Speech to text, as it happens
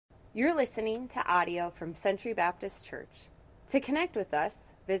You're listening to audio from Century Baptist Church. To connect with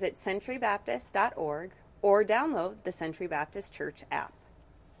us, visit centurybaptist.org or download the Century Baptist Church app.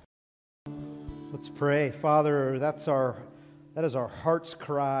 Let's pray. Father, that is our heart's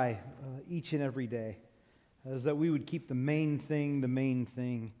cry each and every day, is that we would keep the main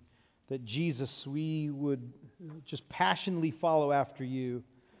thing, that Jesus, we would just passionately follow after you,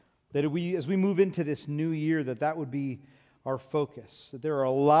 that as we move into this new year, that would be our focus. That there are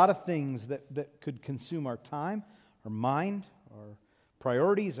a lot of things that could consume our time, our mind, our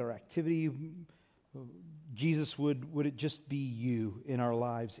priorities, our activity. Jesus, would it just be you in our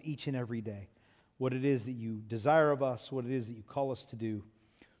lives each and every day? What it is that you desire of us, what it is that you call us to do,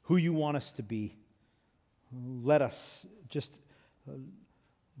 who you want us to be. Let us just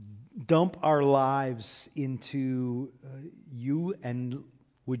dump our lives into you, and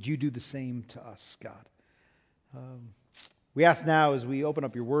would you do the same to us, God? We ask now, as we open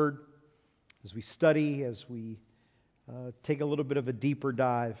up your word, as we study, as we take a little bit of a deeper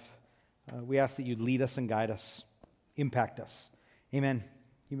dive, we ask that you'd lead us and guide us, impact us. Amen.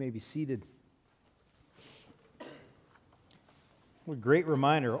 You may be seated. What a great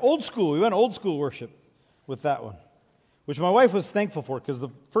reminder. Old school. We went old school worship with that one, which my wife was thankful for, because the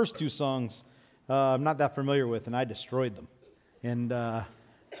first two songs I'm not that familiar with, and I destroyed them. And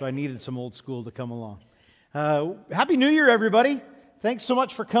so I needed some old school to come along. Happy New Year, everybody. Thanks so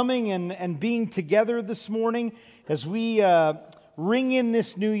much for coming and being together this morning. As we ring in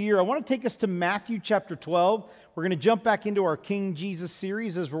this new year, I want to take us to Matthew chapter 12. We're going to jump back into our King Jesus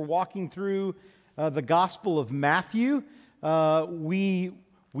series as we're walking through the Gospel of Matthew. We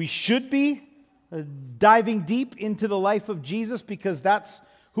should be diving deep into the life of Jesus, because that's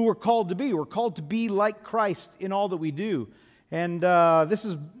who we're called to be. We're called to be like Christ in all that we do. And this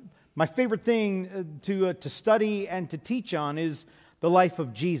is my favorite thing to study and to teach on, is the life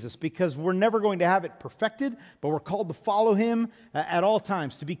of Jesus, because we're never going to have it perfected, but we're called to follow Him at all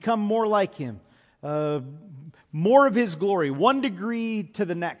times, to become more like Him, more of His glory, one degree to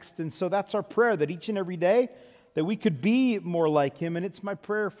the next. And so that's our prayer, that each and every day that we could be more like Him. And it's my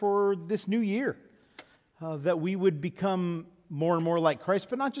prayer for this new year, that we would become more and more like Christ,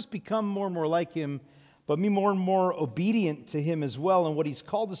 but not just become more and more like Him, but be more and more obedient to Him as well, and what He's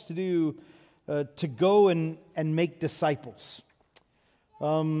called us to do, to go and make disciples.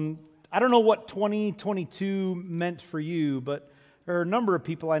 I don't know what 2022 meant for you, but there are a number of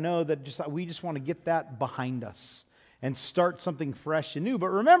people I know that we just want to get that behind us and start something fresh and new. But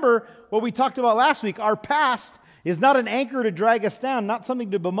remember what we talked about last week. Our past is not an anchor to drag us down, not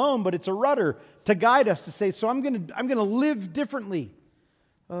something to bemoan, but it's a rudder to guide us, to say, so I'm going to live differently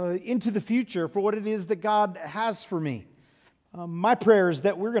into the future for what it is that God has for me. My prayer is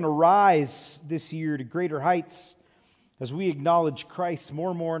that we're going to rise this year to greater heights as we acknowledge Christ more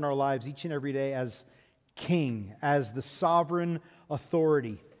and more in our lives each and every day as King, as the sovereign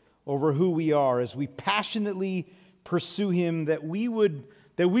authority over who we are, as we passionately pursue Him, that we would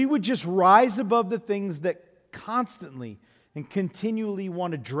just rise above the things that constantly and continually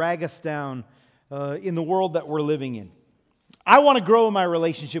want to drag us down in the world that we're living in. I want to grow in my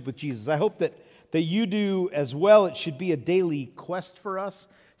relationship with Jesus. I hope that you do as well. It should be a daily quest for us.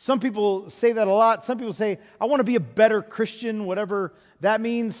 Some people say that a lot. Some people say, I want to be a better Christian, whatever that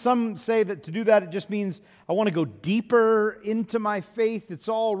means. Some say that to do that, it just means I want to go deeper into my faith. It's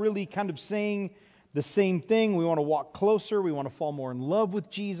all really kind of saying the same thing. We want to walk closer. We want to fall more in love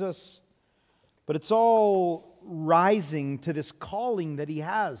with Jesus. But it's all rising to this calling that He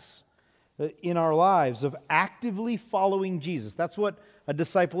has in our lives of actively following Jesus. That's what a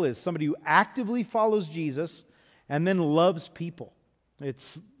disciple is. Somebody who actively follows Jesus and then loves people.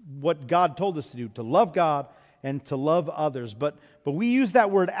 It's what God told us to do, to love God and to love others. But we use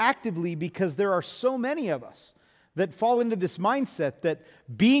that word actively because there are so many of us that fall into this mindset that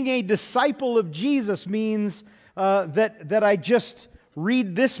being a disciple of Jesus means that I just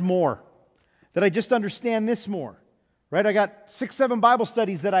read this more, that I just understand this more, right? I got 6-7 Bible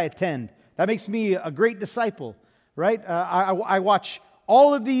studies that I attend. That makes me a great disciple, right? I watch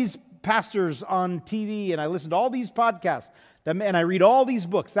all of these pastors on TV, and I listen to all these podcasts, and I read all these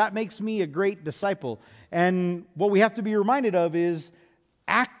books. That makes me a great disciple. And what we have to be reminded of is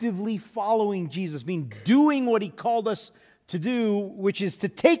actively following Jesus, meaning doing what He called us to do, which is to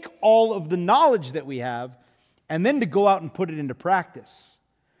take all of the knowledge that we have and then to go out and put it into practice.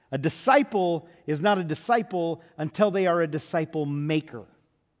 A disciple is not a disciple until they are a disciple maker.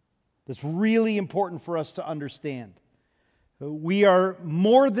 That's really important for us to understand. We are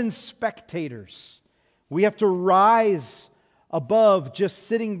more than spectators. We have to rise above just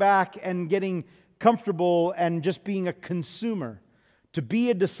sitting back and getting comfortable and just being a consumer, To be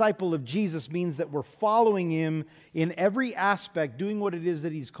a disciple of Jesus means that we're following Him in every aspect, doing what it is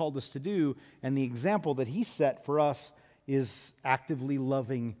that He's called us to do, and the example that He set for us is actively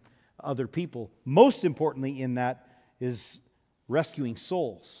loving other people. Most importantly in that is rescuing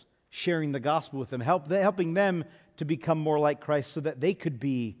souls, sharing the gospel with them, helping them to become more like Christ so that they could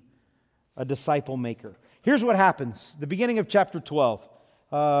be a disciple maker. Here's what happens, the beginning of chapter 12.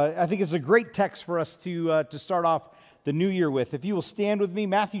 I think it's a great text for us to start off the new year with. If you will stand with me,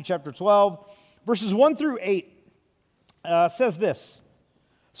 Matthew chapter 12, verses 1 through 8 says this.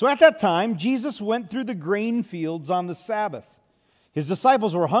 So at that time, Jesus went through the grain fields on the Sabbath. His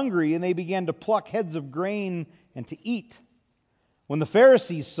disciples were hungry, and they began to pluck heads of grain and to eat. When the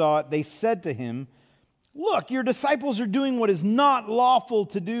Pharisees saw it, they said to him, "Look, your disciples are doing what is not lawful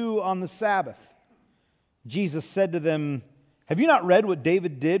to do on the Sabbath." Jesus said to them, "Have you not read what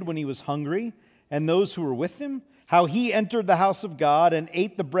David did when he was hungry, and those who were with him? How he entered the house of God and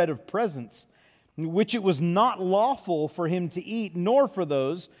ate the bread of presence, which it was not lawful for him to eat, nor for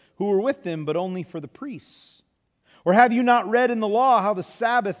those who were with him, but only for the priests? Or have you not read in the law how the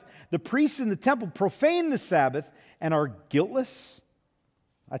Sabbath, the priests in the temple profane the Sabbath and are guiltless?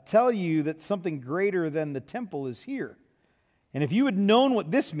 I tell you that something greater than the temple is here. And if you had known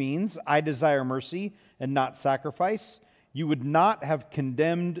what this means, I desire mercy and not sacrifice, you would not have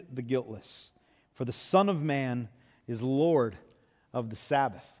condemned the guiltless. For the Son of Man is Lord of the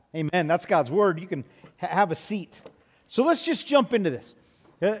Sabbath." Amen. That's God's word. You can have a seat. So let's just jump into this.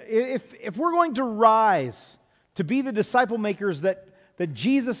 If we're going to rise to be the disciple makers that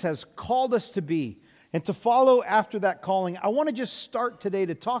Jesus has called us to be, and to follow after that calling, I want to just start today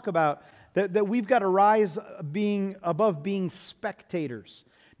to talk about that we've got to rise above being spectators.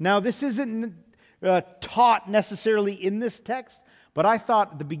 Now, this isn't taught necessarily in this text, but I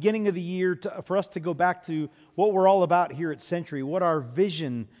thought at the beginning of the year for us to go back to what we're all about here at Century, what our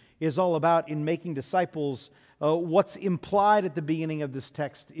vision is all about in making disciples, what's implied at the beginning of this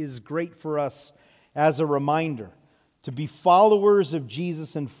text is great for us as a reminder to be followers of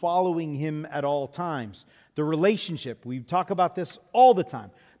Jesus and following Him at all times. The relationship, we talk about this all the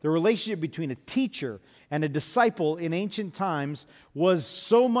time, the relationship between a teacher and a disciple in ancient times was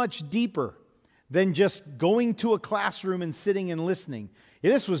so much deeper than just going to a classroom and sitting and listening.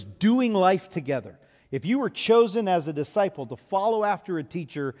 This was doing life together. If you were chosen as a disciple to follow after a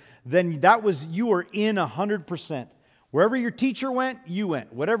teacher, then you were in 100%. Wherever your teacher went, you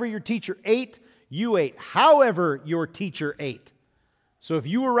went. Whatever your teacher ate, you ate. However your teacher ate. So if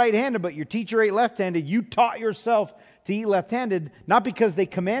you were right-handed but your teacher ate left-handed, you taught yourself to eat left-handed, not because they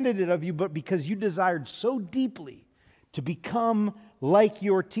commanded it of you, but because you desired so deeply to become like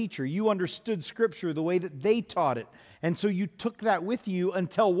your teacher. You understood Scripture the way that they taught it. And so you took that with you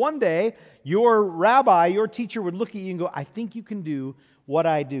until one day your rabbi, your teacher would look at you and go, "I think you can do what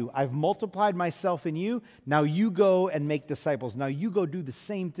I do. I've multiplied myself in you. Now you go and make disciples. Now you go do the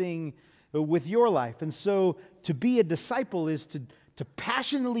same thing with your life." And so to be a disciple is to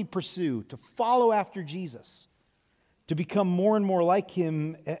passionately pursue, to follow after Jesus, to become more and more like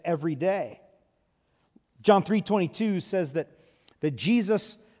Him every day. John 3:22 says that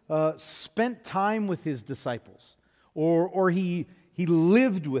Jesus spent time with His disciples, or he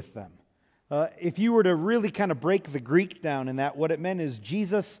lived with them. If you were to really kind of break the Greek down in that, what it meant is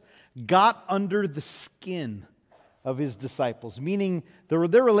Jesus got under the skin of His disciples, meaning their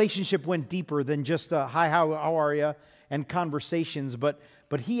relationship went deeper than just hi, how are you, and conversations, but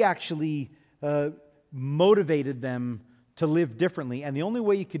He actually motivated them to live differently. And the only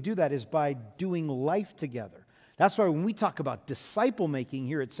way you could do that is by doing life together. That's why when we talk about disciple making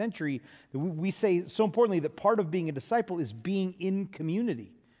here at Century, we say so importantly that part of being a disciple is being in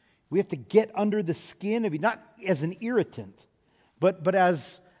community. We have to get under the skin of you, not as an irritant, but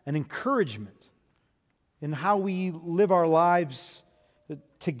as an encouragement in how we live our lives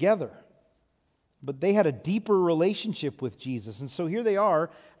together. But they had a deeper relationship with Jesus. And so here they are,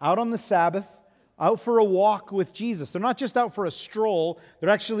 out on the Sabbath, out for a walk with Jesus. They're not just out for a stroll. They're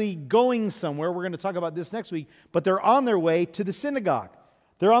actually going somewhere. We're going to talk about this next week. But they're on their way to the synagogue.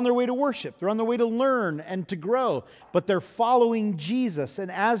 They're on their way to worship. They're on their way to learn and to grow. But they're following Jesus. And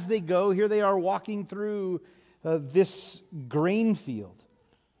as they go, here they are walking through this grain field.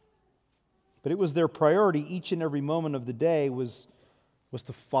 But it was their priority each and every moment of the day was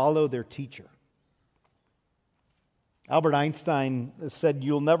to follow their teacher. Albert Einstein said,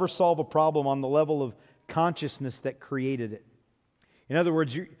 "You'll never solve a problem on the level of consciousness that created it." In other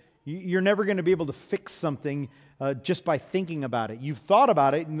words, you're never going to be able to fix something just by thinking about it. You've thought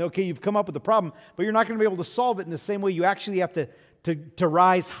about it, and okay, you've come up with a problem, but you're not going to be able to solve it in the same way. You actually have to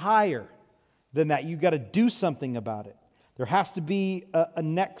rise higher than that. You've got to do something about it. There has to be a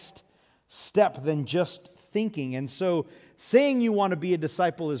next step than just thinking. And so saying you want to be a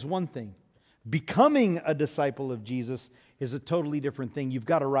disciple is one thing. Becoming a disciple of Jesus is a totally different thing. You've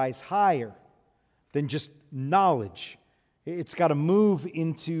got to rise higher than just knowledge. It's got to move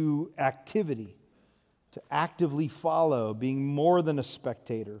into activity, to actively follow, being more than a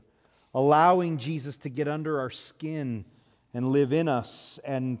spectator, allowing Jesus to get under our skin and live in us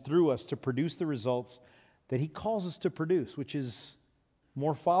and through us to produce the results that He calls us to produce, which is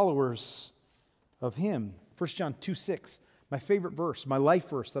more followers of Him. 1 John 2:6, my favorite verse, my life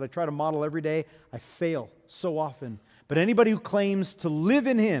verse that I try to model every day. I fail so often. But anybody who claims to live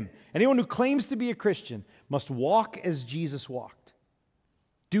in Him, anyone who claims to be a Christian, must walk as Jesus walked.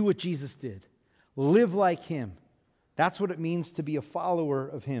 Do what Jesus did. Live like Him. That's what it means to be a follower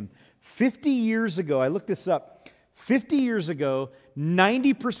of Him. 50 years ago, I looked this up, 50 years ago,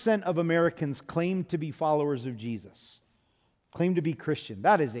 90% of Americans claimed to be followers of Jesus, claimed to be Christian.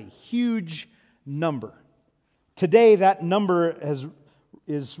 That is a huge number. Today, that number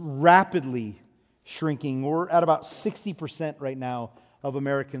is rapidly shrinking. We're at about 60% right now of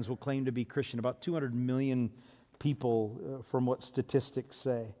Americans will claim to be Christian, about 200 million people from what statistics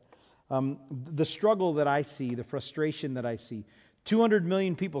say. The struggle that I see, the frustration that I see, 200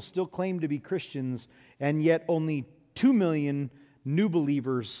 million people still claim to be Christians, and yet only 2 million new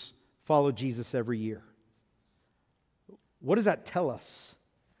believers follow Jesus every year. What does that tell us?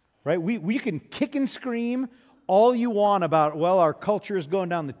 Right? We can kick and scream all you want about, well, our culture is going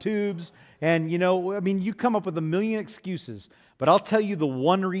down the tubes, and you come up with a million excuses, but I'll tell you the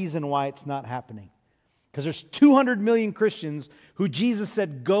one reason why it's not happening. Because there's 200 million Christians who Jesus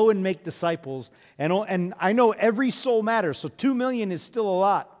said, go and make disciples. And I know every soul matters, so 2 million is still a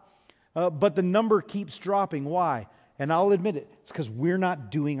lot. But the number keeps dropping. Why? And I'll admit it. It's because we're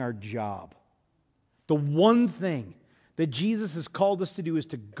not doing our job. The one thing that Jesus has called us to do is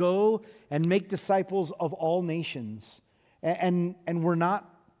to go and make disciples of all nations. And we're not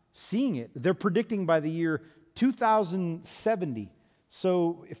seeing it. They're predicting by the year 2070,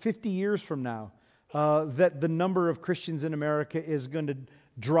 so 50 years from now, that the number of Christians in America is going to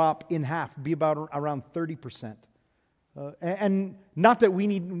drop in half, be about around 30%. And not that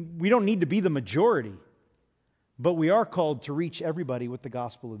we don't need to be the majority, but we are called to reach everybody with the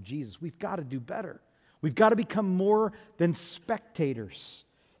gospel of Jesus. We've got to do better. We've got to become more than spectators.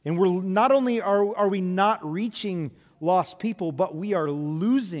 And we're not only are we not reaching lost people, but we are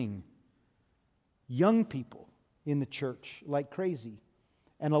losing young people in the church like crazy.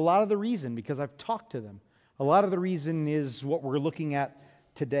 And a lot of the reason, because I've talked to them, a lot of the reason is what we're looking at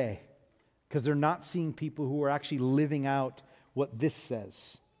today. Because they're not seeing people who are actually living out what this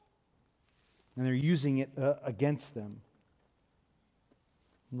says. And they're using it against them.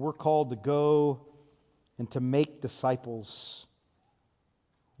 We're called to go and to make disciples.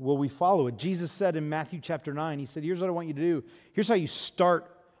 Will we follow it? Jesus said in Matthew chapter 9, He said, here's what I want you to do. Here's how you start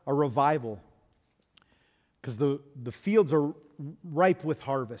a revival. Because the fields are ripe with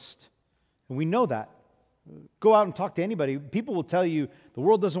harvest. And we know that. Go out and talk to anybody. People will tell you the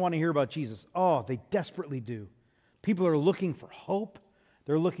world doesn't want to hear about Jesus. Oh, they desperately do. People are looking for hope.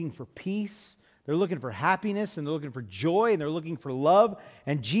 They're looking for peace. They're looking for happiness, and they're looking for joy, and they're looking for love.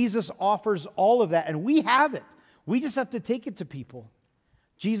 And Jesus offers all of that, and we have it. We just have to take it to people.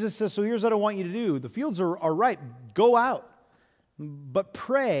 Jesus says, so here's what I want you to do. The fields are ripe. Go out. But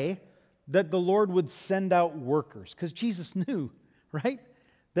pray that the Lord would send out workers. Because Jesus knew, right?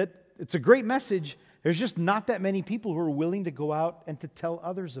 That it's a great message. There's just not that many people who are willing to go out and to tell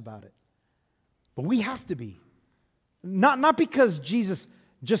others about it. But we have to be. Not because Jesus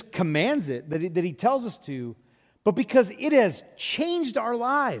just commands it, that He tells us to, but because it has changed our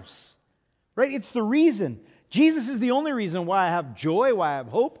lives. Right? It's the reason. Jesus is the only reason why I have joy, why I have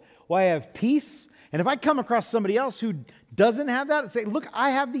hope, why I have peace. And if I come across somebody else who doesn't have that, and say, look,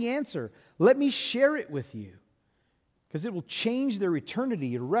 I have the answer. Let me share it with you. Because it will change their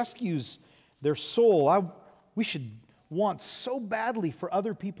eternity. It rescues their soul. We should want so badly for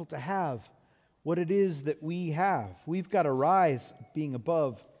other people to have what it is that we have. We've got to rise being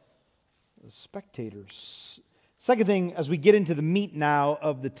above spectators. Second thing, as we get into the meat now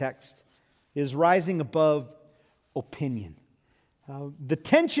of the text, is rising above opinion. The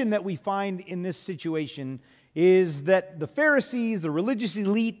tension that we find in this situation is that the Pharisees, the religious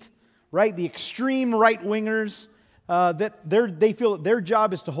elite, right, the extreme right-wingers, that they feel that their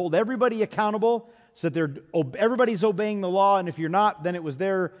job is to hold everybody accountable so that everybody's obeying the law, and if you're not, then it was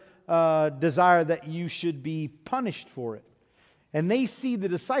their desire that you should be punished for it. And they see the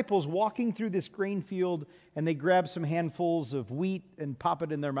disciples walking through this grain field, and they grab some handfuls of wheat and pop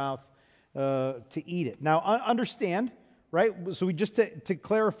it in their mouth to eat it. Now, understand, right? So we just to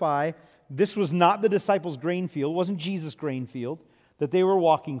clarify, this was not the disciples' grain field. It wasn't Jesus' grain field that they were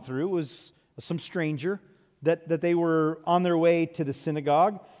walking through. It was some stranger that they were on their way to the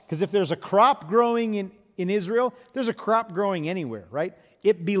synagogue. Because if there's a crop growing in Israel, there's a crop growing anywhere, right?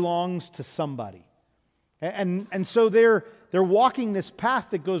 It belongs to somebody. And so they're walking this path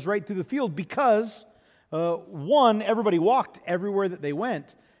that goes right through the field because, one, everybody walked everywhere that they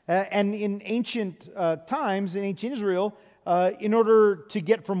went. And in ancient times, in ancient Israel, in order to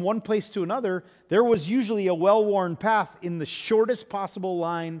get from one place to another, there was usually a well-worn path in the shortest possible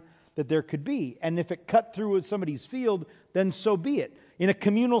line that there could be. And if it cut through somebody's field, then so be it. In a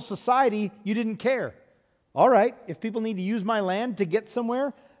communal society, you didn't care. All right, if people need to use my land to get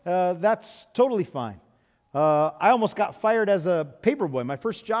somewhere, that's totally fine. I almost got fired as a paperboy. My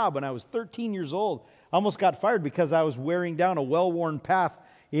first job when I was 13 years old, I almost got fired because I was wearing down a well-worn path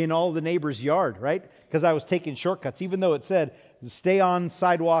in all the neighbors' yard, right? Because I was taking shortcuts, even though it said, stay on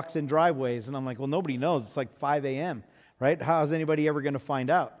sidewalks and driveways. And I'm like, well, nobody knows. It's like 5 a.m., right? How is anybody ever going to find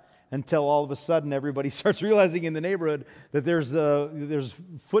out? Until all of a sudden everybody starts realizing in the neighborhood that there's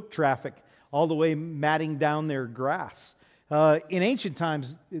foot traffic all the way matting down their grass. In ancient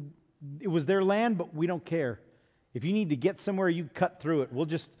times, it was their land, but we don't care. If you need to get somewhere, you cut through it.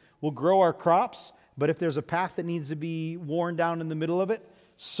 We'll grow our crops, but if there's a path that needs to be worn down in the middle of it,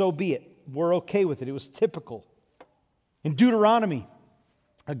 so be it. We're okay with it. It was typical. In Deuteronomy,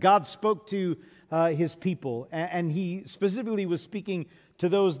 God spoke to his people, and he specifically was speaking to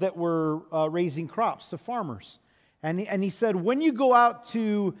those that were raising crops, to farmers. And he said, when you go out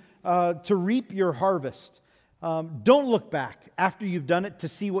to reap your harvest, don't look back after you've done it to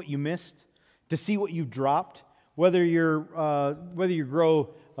see what you missed, to see what you've dropped, whether you grow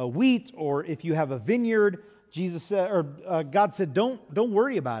wheat or if you have a vineyard. Jesus said, or God said, don't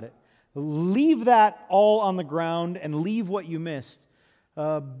worry about it. Leave that all on the ground and leave what you missed,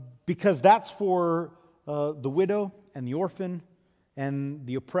 because that's for the widow and the orphan and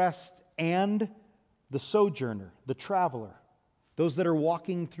the oppressed and the sojourner, the traveler, those that are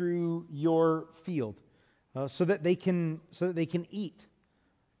walking through your field, so that they can eat.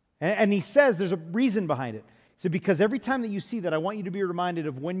 And he says there's a reason behind it. So because every time that you see that, I want you to be reminded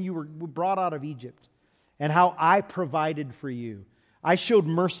of when you were brought out of Egypt and how I provided for you. I showed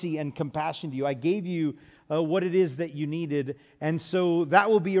mercy and compassion to you. I gave you what it is that you needed. And so that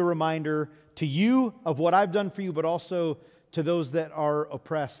will be a reminder to you of what I've done for you, but also to those that are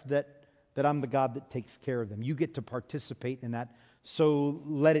oppressed, that I'm the God that takes care of them. You get to participate in that, so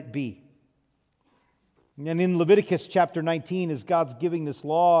let it be. And in Leviticus chapter 19, as God's giving this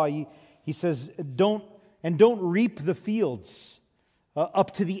law, he says, don't reap the fields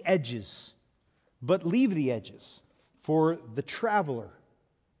up to the edges, but leave the edges for the traveler,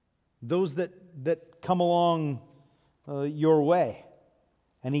 those that come along your way.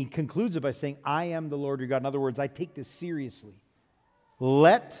 And he concludes it by saying, I am the Lord your God. In other words, I take this seriously.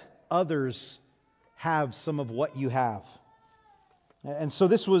 Let others have some of what you have. And so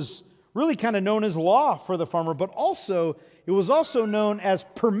this was really kind of known as law for the farmer, but also it was also known as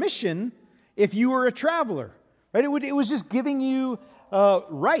permission if you were a traveler. Right? It was just giving you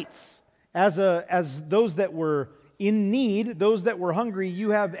rights as those that were in need, those that were hungry.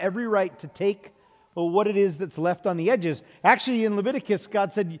 You have every right to take what it is that's left on the edges. Actually, in Leviticus,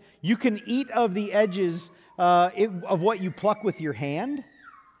 God said you can eat of the edges of what you pluck with your hand,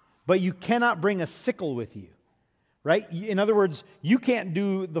 but you cannot bring a sickle with you. Right? In other words, you can't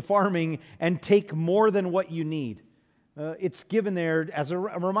do the farming and take more than what you need. It's given there as a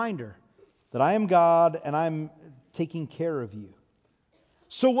reminder that I am God and I'm taking care of you.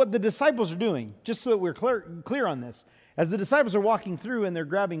 So what the disciples are doing, just so that we're clear on this, as the disciples are walking through and they're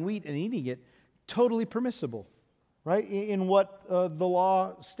grabbing wheat and eating it, totally permissible, right? In what the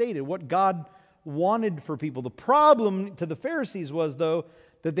law stated, what God wanted for people. The problem to the Pharisees was, though,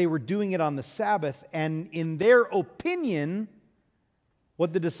 that they were doing it on the Sabbath, and in their opinion,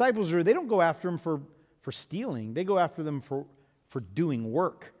 what the disciples are, they don't go after them for stealing. They go after them for doing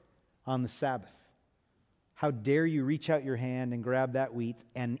work on the Sabbath. How dare you reach out your hand and grab that wheat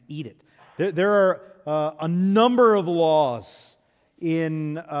and eat it? There are a number of laws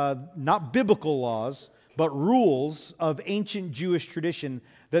in, not biblical laws, but rules of ancient Jewish tradition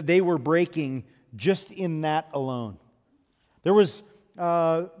that they were breaking just in that alone. There was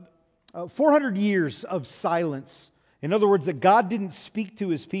 400 years of silence. In other words, that God didn't speak to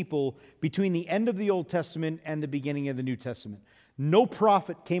his people between the end of the Old Testament and the beginning of the New Testament. No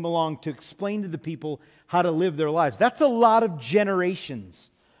prophet came along to explain to the people how to live their lives. That's a lot of generations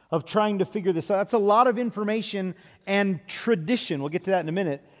of trying to figure this out. That's a lot of information and tradition. We'll get to that in a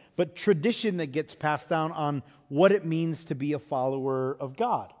minute. but tradition that gets passed down on what it means to be a follower of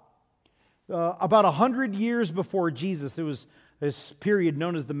God. About 100 years before Jesus, there was this period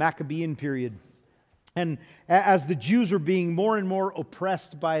known as the Maccabean period. And as the Jews were being more and more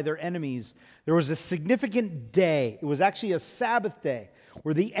oppressed by their enemies, there was a significant day. It was actually a Sabbath day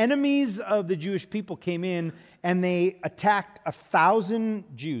where the enemies of the Jewish people came in and they attacked 1,000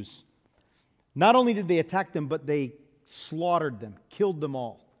 Jews. Not only did they attack them, but they slaughtered them, killed them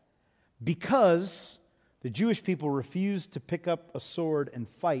all, because the Jewish people refused to pick up a sword and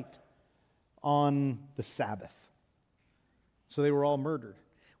fight on the Sabbath. So they were all murdered.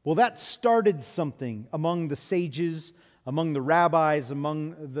 Well, that started something among the sages, among the rabbis,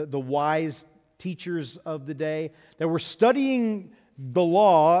 among the wise teachers of the day that were studying the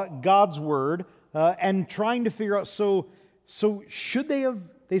law, God's word, and trying to figure out, so should they have,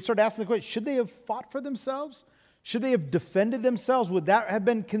 they started asking the question, should they have fought for themselves? Should they have defended themselves? Would that have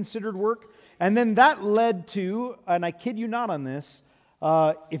been considered work? And then that led to, and I kid you not on this,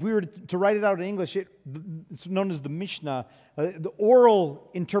 if we were to write it out in English, it's known as the Mishnah, the oral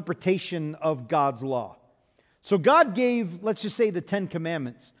interpretation of God's law. So God gave, let's just say, the 10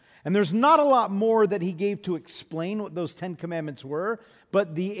 Commandments. And there's not a lot more that He gave to explain what those 10 Commandments were,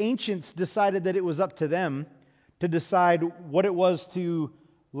 but the ancients decided that it was up to them to decide what it was to,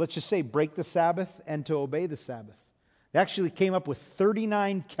 let's just say, break the Sabbath and to obey the Sabbath. They actually came up with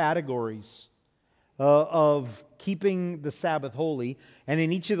 39 categories of keeping the Sabbath holy, and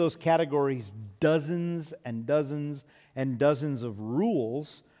in each of those categories, dozens and dozens and dozens of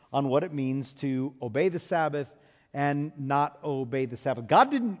rules on what it means to obey the Sabbath and not obey the Sabbath.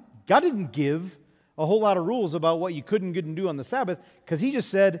 God didn't give a whole lot of rules about what you could and couldn't do on the Sabbath, because He just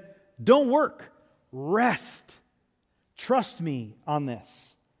said, don't work, rest, trust me on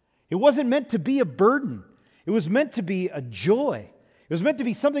this. It wasn't meant to be a burden. It was meant to be a joy. It was meant to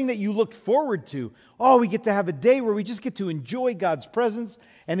be something that you looked forward to. Oh, we get to have a day where we just get to enjoy God's presence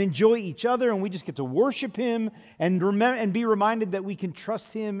and enjoy each other, and we just get to worship Him and be reminded that we can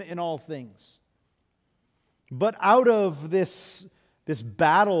trust Him in all things. But out of this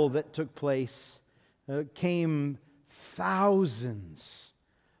battle that took place came thousands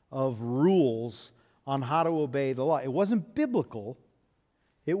of rules on how to obey the law. It wasn't biblical.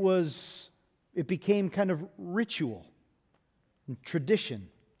 It became kind of ritual and tradition.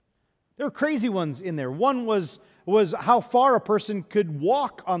 There were crazy ones in there. One was how far a person could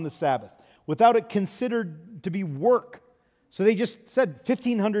walk on the Sabbath without it considered to be work. So they just said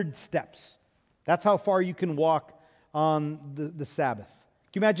 1,500 steps. That's how far you can walk on the Sabbath.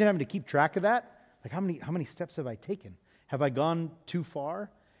 Can you imagine having to keep track of that? Like, how many steps have I taken? Have I gone too far?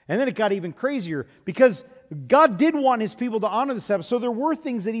 And then it got even crazier, because God did want His people to honor the Sabbath. So there were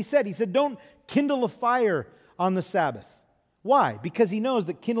things that He said. He said, don't kindle a fire on the Sabbath. Why? Because He knows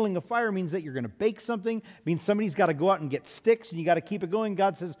that kindling a fire means that you're going to bake something, means somebody's got to go out and get sticks, and you got to keep it going.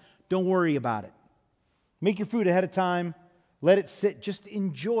 God says, don't worry about it. Make your food ahead of time. Let it sit. Just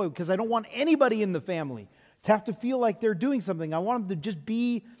enjoy, because I don't want anybody in the family to have to feel like they're doing something. I want them to just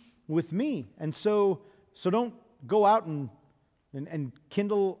be with me. And so don't go out and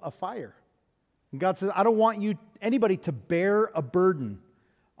kindle a fire. And God says, I don't want anybody to bear a burden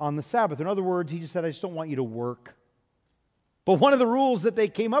on the Sabbath. In other words, He just said, I just don't want you to work. But one of the rules that they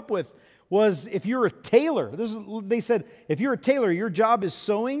came up with was, if you're a tailor, they said, if you're a tailor, your job is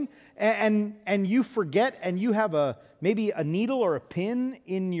sewing, and you forget, and you have maybe a needle or a pin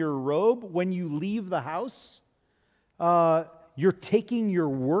in your robe when you leave the house, you're taking your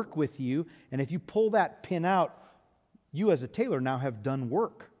work with you, and if you pull that pin out, you as a tailor now have done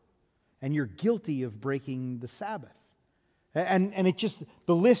work, and you're guilty of breaking the Sabbath. And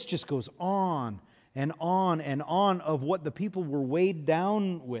the list just goes on and on and on of what the people were weighed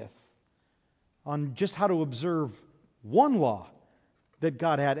down with on just how to observe one law that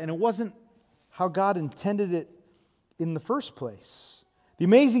God had. And it wasn't how God intended it in the first place. The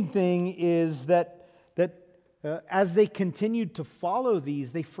amazing thing is that as they continued to follow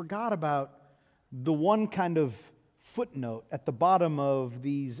these, they forgot about the one kind of footnote at the bottom of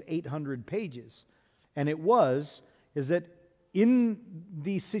these 800 pages. And is that in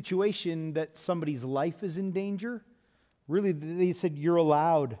the situation that somebody's life is in danger, really, they said you're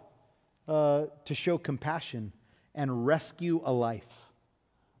allowed to show compassion and rescue a life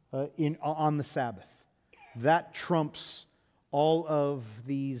on the Sabbath. That trumps all of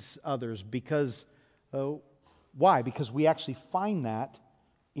these others. Because why? Because we actually find that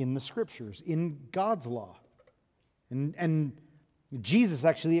in the Scriptures, in God's law. And Jesus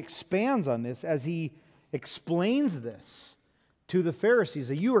actually expands on this as He explains this to the Pharisees,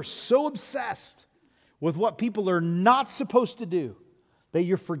 that you are so obsessed with what people are not supposed to do that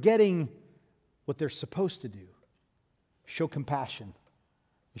you're forgetting what they're supposed to do. Show compassion,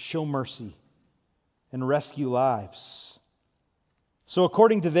 show mercy, and rescue lives. So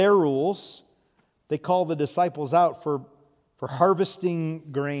according to their rules, they call the disciples out for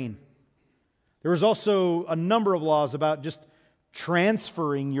harvesting grain. There was also a number of laws about just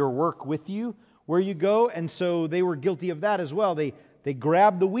transferring your work with you where you go, and so they were guilty of that as well. They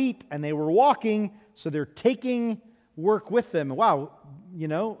grabbed the wheat and they were walking, so they're taking work with them. Wow,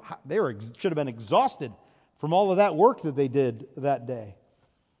 they should have been exhausted from all of that work that they did that day.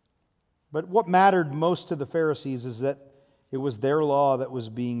 But what mattered most to the Pharisees is that it was their law that was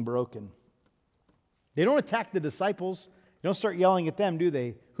being broken. They don't attack the disciples. They don't start yelling at them, do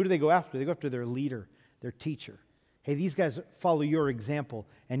they? Who do they go after? They go after their leader, their teacher. Hey, these guys follow your example,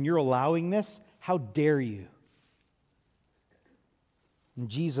 and you're allowing this? How dare you? And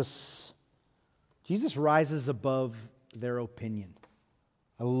Jesus rises above their opinion.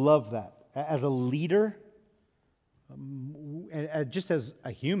 I love that. As a leader, and just as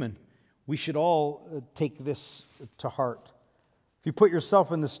a human, we should all take this to heart. If you put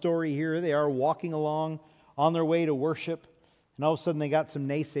yourself in the story here, they are walking along on their way to worship, and all of a sudden they got some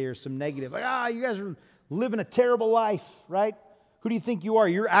naysayers, some negative. Like, you guys are living a terrible life, right? Who do you think you are?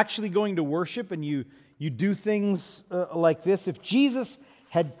 You're actually going to worship and you do things like this. If Jesus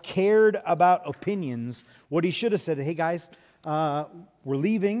had cared about opinions, what he should have said, hey guys, we're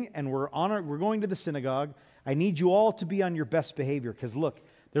leaving and we're going to the synagogue. I need you all to be on your best behavior because look,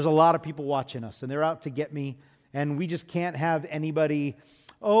 there's a lot of people watching us and they're out to get me, and we just can't have anybody,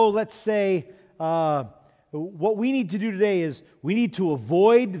 let's say, what we need to do today is we need to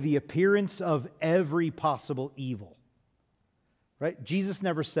avoid the appearance of every possible evil. Right? Jesus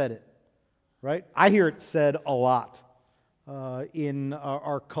never said it. Right? I hear it said a lot in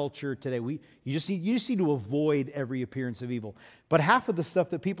our culture today. You just need to avoid every appearance of evil. But half of the stuff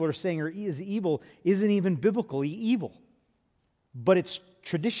that people are saying is evil isn't even biblically evil. But it's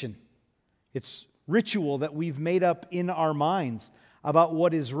tradition. It's ritual that we've made up in our minds about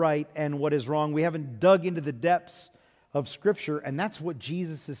what is right and what is wrong. We haven't dug into the depths of Scripture, and that's what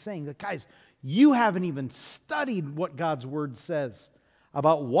Jesus is saying. That, guys, you haven't even studied what God's Word says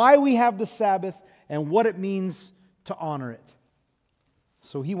about why we have the Sabbath and what it means to honor it.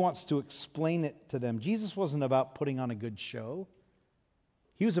 So he wants to explain it to them. Jesus wasn't about putting on a good show.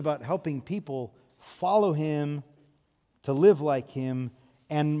 He was about helping people follow him, to live like him,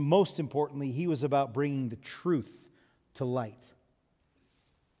 and most importantly, he was about bringing the truth to light.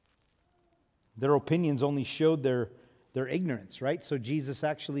 Their opinions only showed their ignorance, right? So Jesus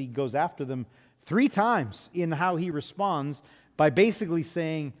actually goes after them 3 times in how he responds by basically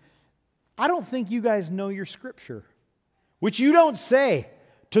saying, I don't think you guys know your Scripture, which you don't say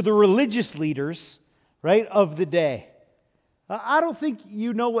to the religious leaders, right, of the day. I don't think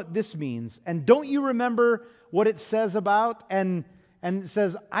you know what this means. And don't you remember what it says about? And it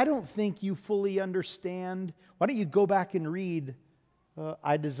says, I don't think you fully understand. Why don't you go back and read,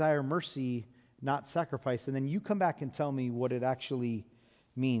 I desire mercy, not sacrifice. And then you come back and tell me what it actually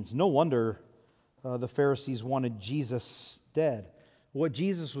means. No wonder the Pharisees wanted Jesus dead. What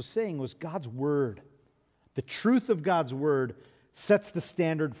Jesus was saying was God's Word. The truth of God's Word sets the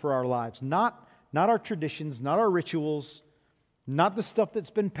standard for our lives. Not our traditions, not our rituals, not the stuff that's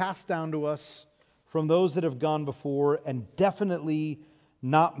been passed down to us from those that have gone before, and definitely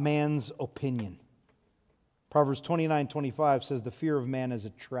not man's opinion. Proverbs 29:25 says, the fear of man is a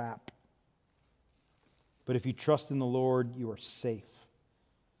trap. But if you trust in the Lord, you are safe.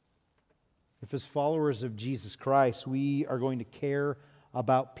 If as followers of Jesus Christ, we are going to care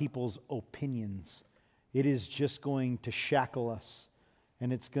about people's opinions, it is just going to shackle us,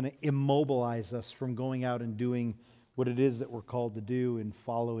 and it's going to immobilize us from going out and doing what it is that we're called to do in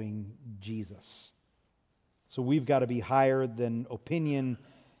following Jesus. So we've got to be higher than opinion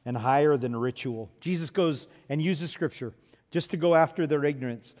and higher than ritual. Jesus goes and uses Scripture just to go after their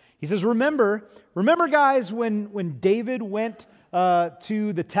ignorance. He says, remember guys, when David went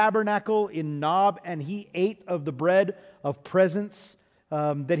to the tabernacle in Nob and he ate of the bread of presence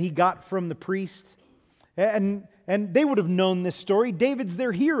that he got from the priest? And they would have known this story. David's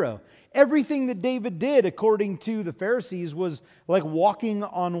their hero. Everything that David did, according to the Pharisees, was like walking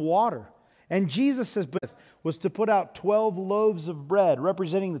on water. And Jesus says, was to put out 12 loaves of bread,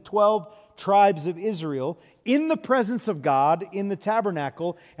 representing the 12 tribes of Israel, in the presence of God in the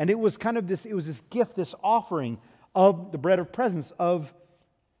tabernacle. And it was this gift, this offering of the bread of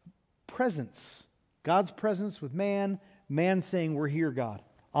presence, God's presence with man saying, we're here, God,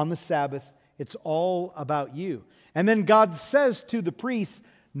 on the Sabbath. It's all about you. And then God says to the priests,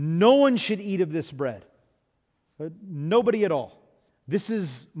 no one should eat of this bread. Nobody at all. This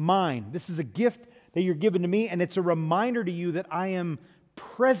is mine. This is a gift that you're given to me, and it's a reminder to you that I am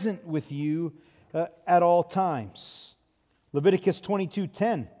present with you at all times. Leviticus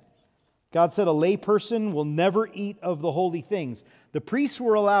 22:10. God said a layperson will never eat of the holy things. The priests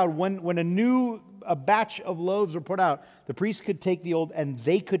were allowed, when a batch of loaves were put out, the priests could take the old and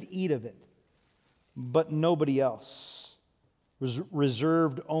they could eat of it. But nobody else. It was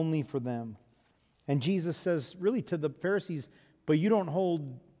reserved only for them. And Jesus says, really to the Pharisees, but you don't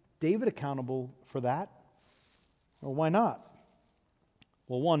hold David accountable for that? Well, why not?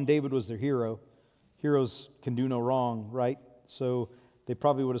 Well, one, David was their hero. Heroes can do no wrong, right? So they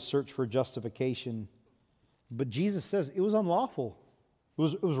probably would have searched for justification. But Jesus says it was unlawful. It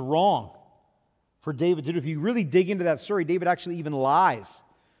was wrong for David to do. If you really dig into that story, David actually even lies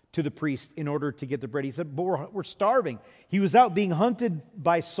to the priest in order to get the bread. He said, but we're starving. He was out being hunted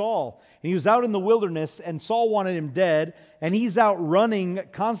by Saul, and he was out in the wilderness, and Saul wanted him dead, and he's out running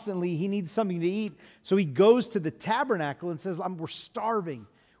constantly. He needs something to eat. So he goes to the tabernacle and says, we're starving.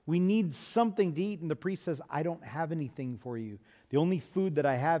 We need something to eat. And the priest says, I don't have anything for you. The only food that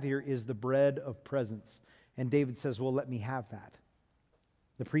I have here is the bread of presence. And David says, well, let me have that.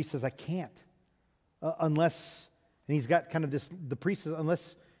 The priest says, I can't. Unless, and he's got kind of this, the priest says,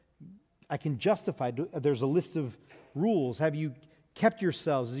 unless I can justify, there's a list of rules. Have you kept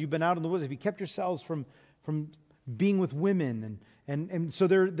yourselves, as you've been out in the woods, have you kept yourselves from being with women? And so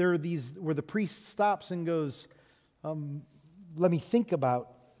there are these, where the priest stops and goes, let me think about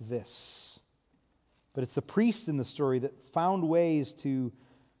this. But it's the priest in the story that found ways to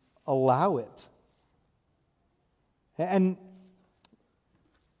allow it. And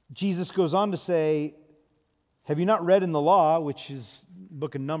Jesus goes on to say, have you not read in the law, which is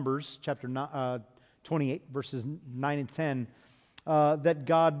book of Numbers, chapter 28, verses 9 and 10, that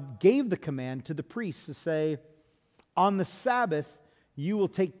God gave the command to the priests to say, on the Sabbath, you will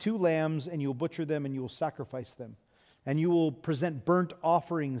take 2 lambs and you will butcher them and you will sacrifice them. And you will present burnt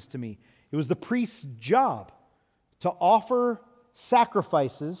offerings to me. It was the priest's job to offer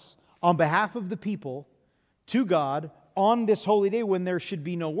sacrifices on behalf of the people to God on this holy day when there should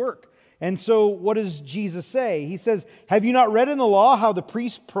be no work. And so what does Jesus say? He says, have you not read in the law how the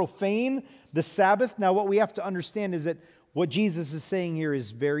priests profane the Sabbath? Now what we have to understand is that what Jesus is saying here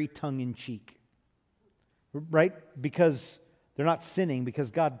is very tongue-in-cheek. Right? Because they're not sinning,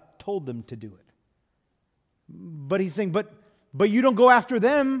 because God told them to do it. But he's saying, but you don't go after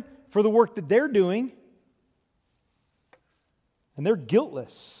them for the work that they're doing. And they're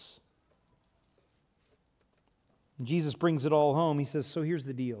guiltless. And Jesus brings it all home. He says, so here's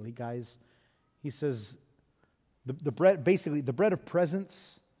the deal, guys. He says, the bread, basically the bread of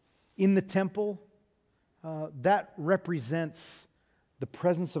presence in the temple, that represents the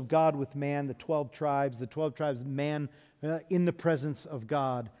presence of God with man, the 12 tribes, man in the presence of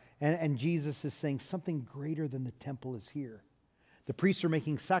God. And Jesus is saying something greater than the temple is here. The priests are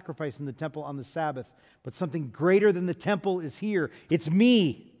making sacrifice in the temple on the Sabbath, but something greater than the temple is here. It's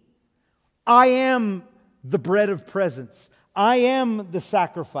me. I am the bread of presence. I am the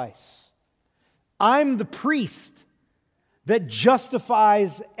sacrifice. I'm the priest that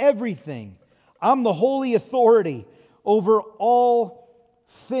justifies everything. I'm the holy authority over all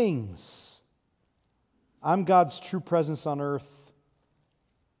things. I'm God's true presence on earth.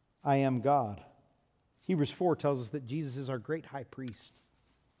 I am God. Hebrews 4 tells us that Jesus is our great high priest.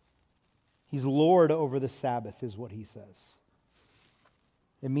 He's Lord over the Sabbath, is what he says.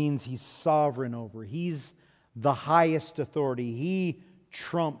 It means he's sovereign over. He's the highest authority. He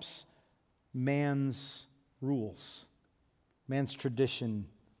trumps man's rules, man's tradition.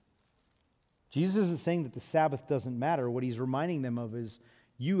 Jesus isn't saying that the Sabbath doesn't matter. What he's reminding them of is,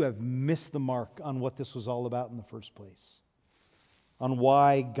 you have missed the mark on what this was all about in the first place. On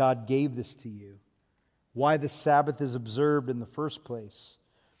why God gave this to you. Why the Sabbath is observed in the first place.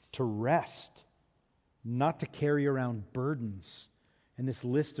 To rest. Not to carry around burdens. And this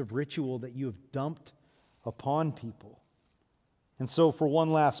list of ritual that you have dumped upon people. And so for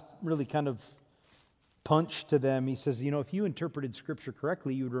one last really kind of punch to them, he says, if you interpreted Scripture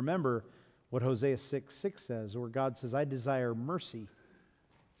correctly, you would remember what Hosea 6:6 says, where God says, I desire mercy,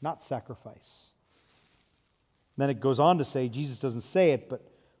 not sacrifice. Then it goes on to say, Jesus doesn't say it, but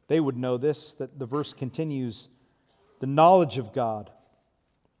they would know this, that the verse continues, the knowledge of God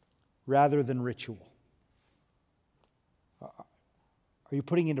rather than ritual. Are you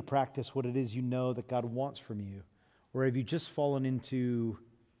putting into practice what it is you know that God wants from you? Or have you just fallen into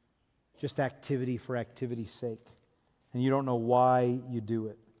just activity for activity's sake? And you don't know why you do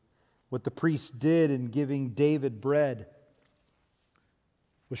it. What the priest did in giving David bread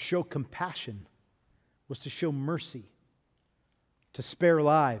was show compassion, was to show mercy. to spare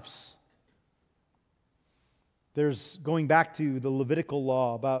lives. There's going back to the Levitical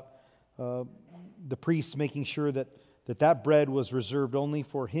law about the priests making sure that bread was reserved only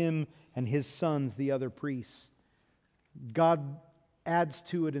for him and his sons, the other priests. God adds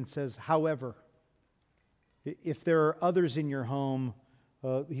to it and says, however, if there are others in your home,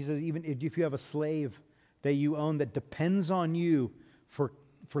 he says, even if you have a slave that you own that depends on you for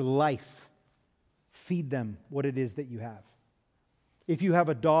life, feed them what it is that you have. If you have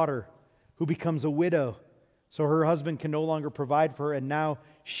a daughter who becomes a widow, so her husband can no longer provide for her, and now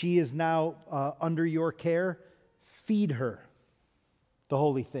she is under your care, feed her the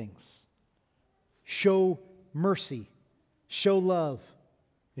holy things. Show mercy, show love,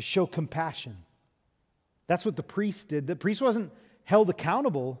 and show compassion. That's what the priest did. The priest wasn't held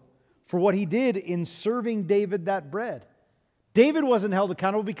accountable for what he did in serving David that bread. David wasn't held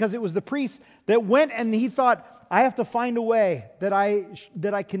accountable because it was the priest that went and he thought, I have to find a way that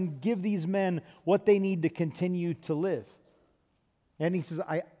I can give these men what they need to continue to live. And he says,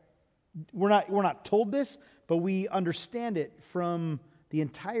 we're not told this, but we understand it from the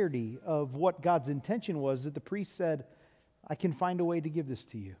entirety of what God's intention was, that the priest said, I can find a way to give this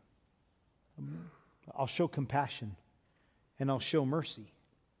to you. I'll show compassion and I'll show mercy.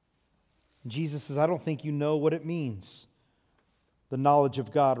 And Jesus says, I don't think you know what it means, the knowledge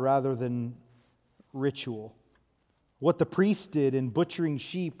of God rather than ritual. What the priest did in butchering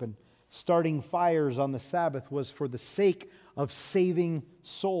sheep and starting fires on the Sabbath was for the sake of saving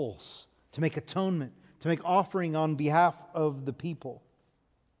souls, to make atonement, to make offering on behalf of the people.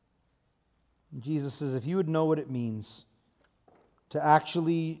 And Jesus says, if you would know what it means to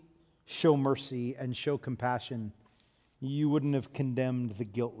actually show mercy and show compassion, you wouldn't have condemned the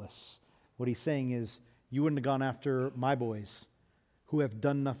guiltless. What he's saying is, you wouldn't have gone after my boys who have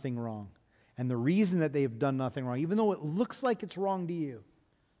done nothing wrong. And the reason that they have done nothing wrong, even though it looks like it's wrong to you,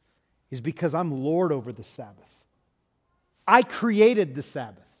 is because I'm Lord over the Sabbath. I created the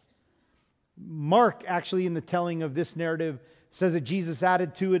Sabbath. Mark, actually, in the telling of this narrative, says that Jesus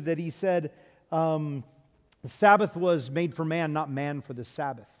added to it that he said, the Sabbath was made for man, not man for the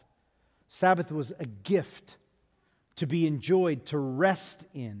Sabbath. Sabbath was a gift to be enjoyed, to rest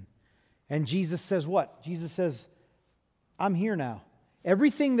in. And Jesus says what? Jesus says, I'm here now.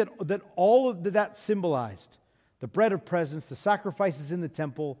 Everything that all of that symbolized, the bread of presence, the sacrifices in the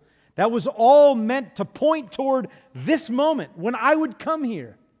temple, that was all meant to point toward this moment when I would come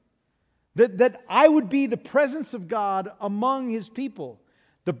here. That I would be the presence of God among His people.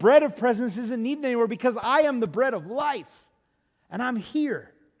 The bread of presence isn't needed anymore because I am the bread of life. And I'm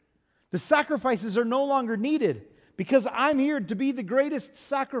here. The sacrifices are no longer needed because I'm here to be the greatest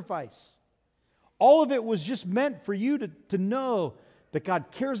sacrifice. All of it was just meant for you to know that God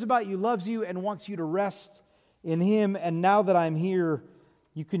cares about you, loves you, and wants you to rest in Him. And now that I'm here,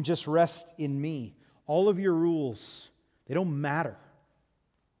 you can just rest in me. All of your rules, they don't matter.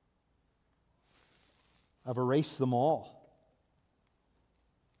 I've erased them all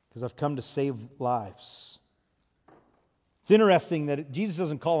because I've come to save lives. It's interesting that Jesus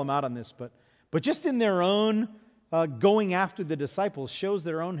doesn't call them out on this, but just in their own going after the disciples shows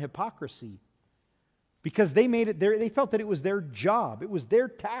their own hypocrisy. Because they felt that it was their job, it was their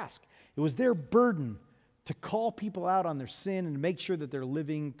task, it was their burden to call people out on their sin and make sure that they're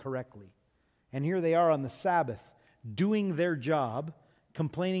living correctly. And here they are on the Sabbath, doing their job,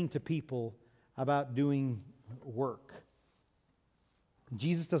 complaining to people about doing work.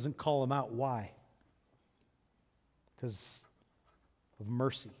 Jesus doesn't call them out. Why? Because of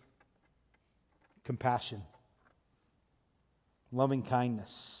mercy, compassion, loving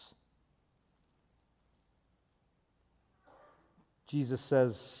kindness. Jesus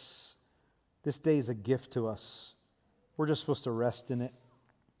says, this day is a gift to us. We're just supposed to rest in it.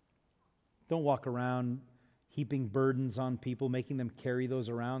 Don't walk around heaping burdens on people, making them carry those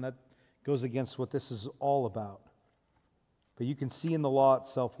around. That goes against what this is all about. But you can see in the law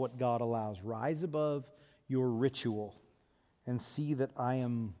itself what God allows. Rise above your ritual and see that I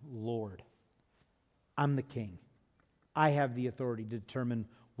am Lord. I'm the King. I have the authority to determine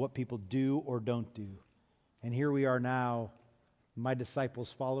what people do or don't do. And here we are now, my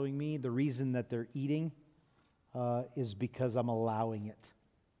disciples following me. The reason that they're eating is because I'm allowing it.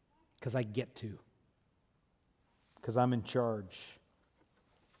 Because I get to. Because I'm in charge.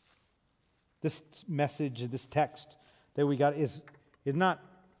 This message, this text that we got is not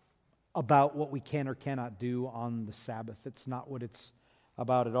about what we can or cannot do on the Sabbath. It's not what it's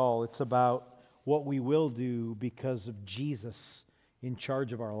about at all. It's about what we will do because of Jesus in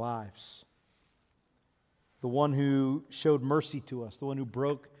charge of our lives. The one who showed mercy to us, the one who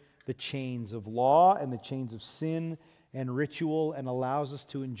broke the chains of law and the chains of sin and ritual and allows us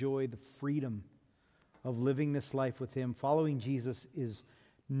to enjoy the freedom of living this life with Him. Following Jesus is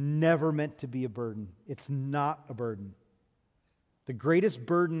never meant to be a burden. It's not a burden. The greatest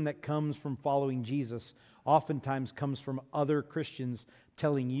burden that comes from following Jesus oftentimes comes from other Christians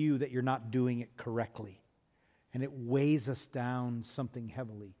telling you that you're not doing it correctly. And it weighs us down something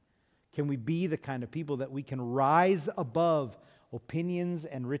heavily. Can we be the kind of people that we can rise above opinions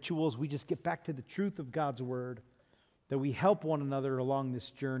and rituals? We just get back to the truth of God's Word, that we help one another along this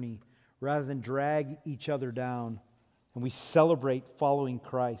journey rather than drag each other down, and we celebrate following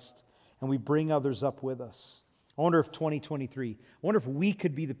Christ, and we bring others up with us. I wonder if 2023, I wonder if we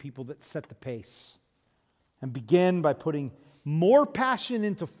could be the people that set the pace and begin by putting more passion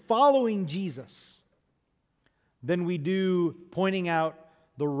into following Jesus than we do pointing out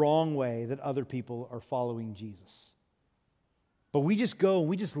the wrong way that other people are following Jesus. But we just go and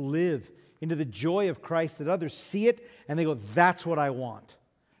we just live into the joy of Christ, that others see it and they go, that's what I want.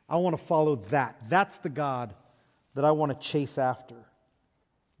 I want to follow that. That's the God that I want to chase after.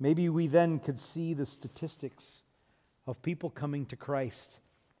 Maybe we then could see the statistics of people coming to Christ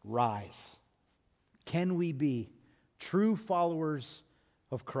rise. Can we be true followers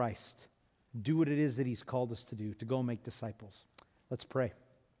of Christ? Do what it is that He's called us to do, to go and make disciples. Let's pray.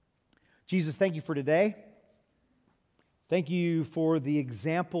 Jesus, thank you for today. Thank you for the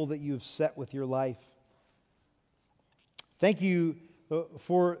example that you have set with your life. Thank you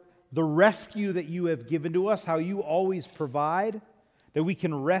for the rescue that you have given to us, how you always provide, that we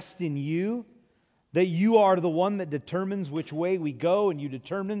can rest in you, that you are the one that determines which way we go and you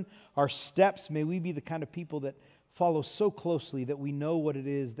determine our steps. May we be the kind of people that follow so closely that we know what it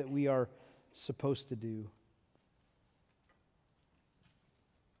is that we are supposed to do.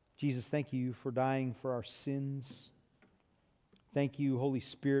 Jesus, thank you for dying for our sins. Thank you, Holy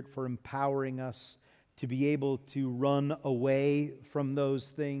Spirit, for empowering us to be able to run away from those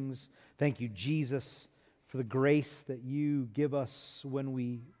things. Thank you, Jesus, for the grace that you give us when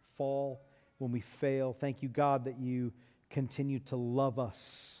we fall, when we fail. Thank you, God, that you continue to love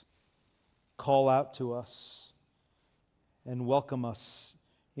us, call out to us, and welcome us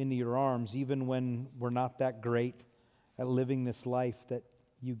into your arms, even when we're not that great at living this life that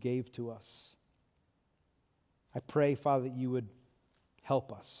you gave to us. I pray, Father, that you would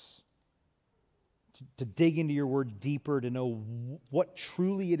help us to dig into your word deeper, to know what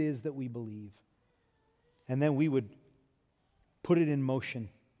truly it is that we believe. And then we would put it in motion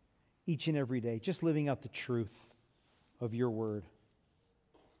each and every day, just living out the truth of your word.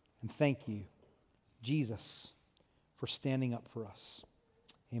 And thank you, Jesus, for standing up for us.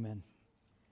 Amen.